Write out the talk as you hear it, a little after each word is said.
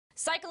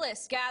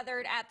Cyclists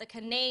gathered at the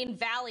Canaan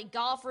Valley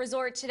Golf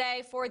Resort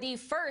today for the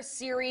first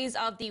series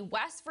of the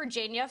West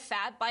Virginia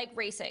Fat Bike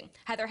Racing.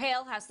 Heather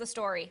Hale has the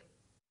story.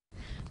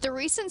 The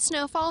recent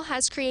snowfall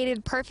has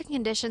created perfect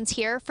conditions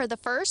here for the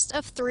first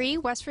of 3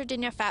 West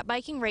Virginia fat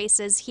biking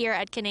races here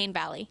at Canaan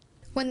Valley.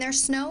 When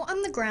there's snow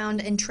on the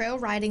ground and trail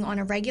riding on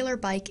a regular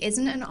bike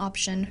isn't an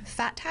option,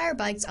 fat tire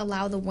bikes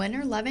allow the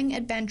winter-loving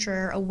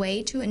adventurer a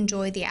way to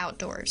enjoy the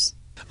outdoors.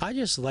 I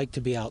just like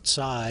to be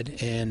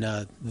outside, and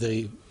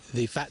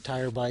the fat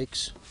tire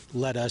bikes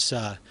let us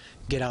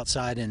get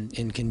outside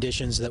in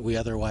conditions that we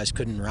otherwise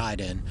couldn't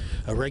ride in.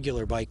 A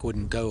regular bike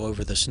wouldn't go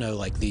over the snow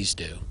like these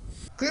do.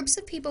 Groups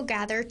of people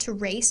gather to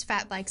race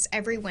fat bikes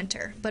every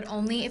winter, but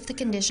only if the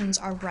conditions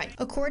are right.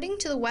 According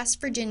to the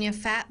West Virginia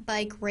Fat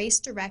Bike Race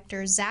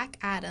Director, Zach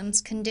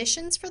Adams,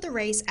 conditions for the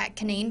race at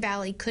Canaan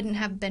Valley couldn't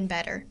have been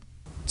better.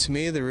 To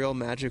me, the real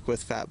magic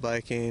with fat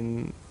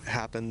biking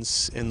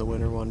happens in the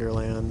winter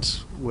wonderland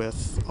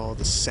with all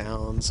the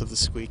sounds of the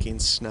squeaking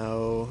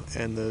snow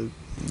and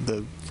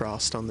the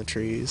frost on the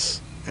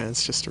trees. And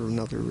it's just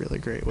another really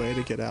great way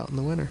to get out in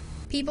the winter.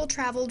 People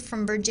traveled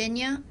from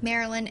Virginia,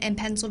 Maryland, and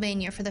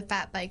Pennsylvania for the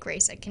fat bike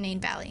race at Canaan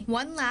Valley.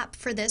 One lap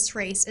for this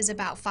race is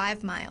about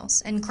 5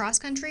 miles, and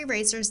cross-country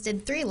racers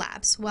did 3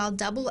 laps, while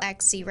double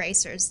XC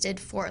racers did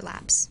 4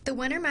 laps. The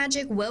winter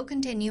magic will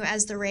continue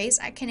as the race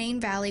at Canaan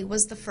Valley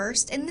was the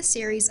first in the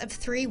series of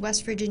 3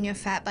 West Virginia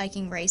fat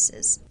biking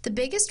races. The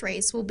biggest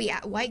race will be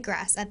at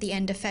Whitegrass at the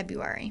end of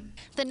February.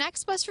 The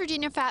next West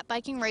Virginia fat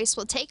biking race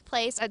will take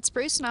place at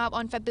Spruce Knob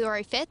on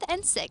February 5th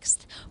and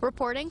 6th.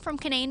 Reporting from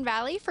Canaan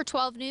Valley for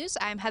 12 News,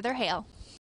 I'm Heather Hale.